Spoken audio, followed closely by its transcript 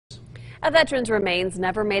A veteran's remains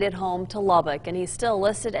never made it home to Lubbock, and he's still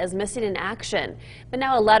listed as missing in action. But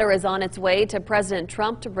now a letter is on its way to President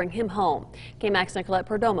Trump to bring him home. KMAC's Nicolette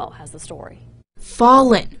Perdomo has the story.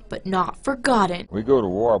 Fallen, but not forgotten. We go to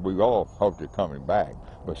war, we all hope they're coming back,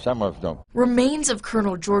 but some of us don't. Remains of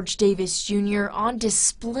Colonel George Davis Jr. on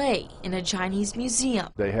display in a Chinese museum.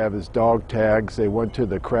 They have his dog tags. They went to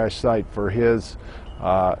the crash site for his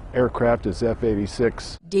aircraft, his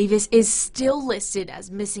F-86. Davis is still listed as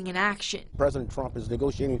missing in action. President Trump is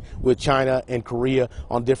negotiating with China and Korea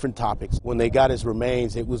on different topics. When they got his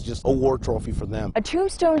remains, it was just a war trophy for them. A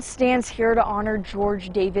tombstone stands here to honor George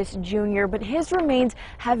Davis Jr., but his remains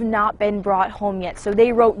have not been brought home yet. So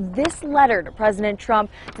they wrote this letter to President Trump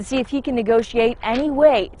to see if he can negotiate any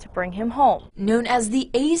way to bring him home. Known as the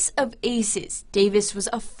Ace of Aces, Davis was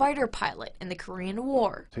a fighter pilot in the Korean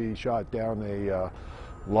War. He shot down a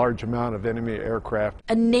large amount of enemy aircraft.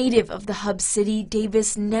 A native of the hub city,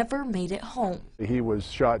 Davis never made it home. He was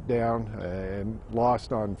shot down and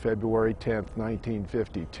lost on February 10th,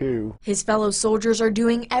 1952. His fellow soldiers are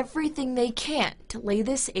doing everything they can to lay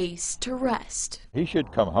this ace to rest. He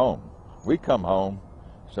should come home. We come home,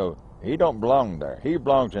 so he don't belong there. He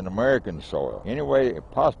belongs in American soil. Any way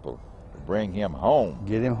possible to bring him home.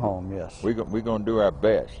 Get him home, yes. We're going to do our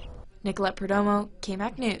best. Nicolette Perdomo,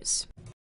 KMAC News.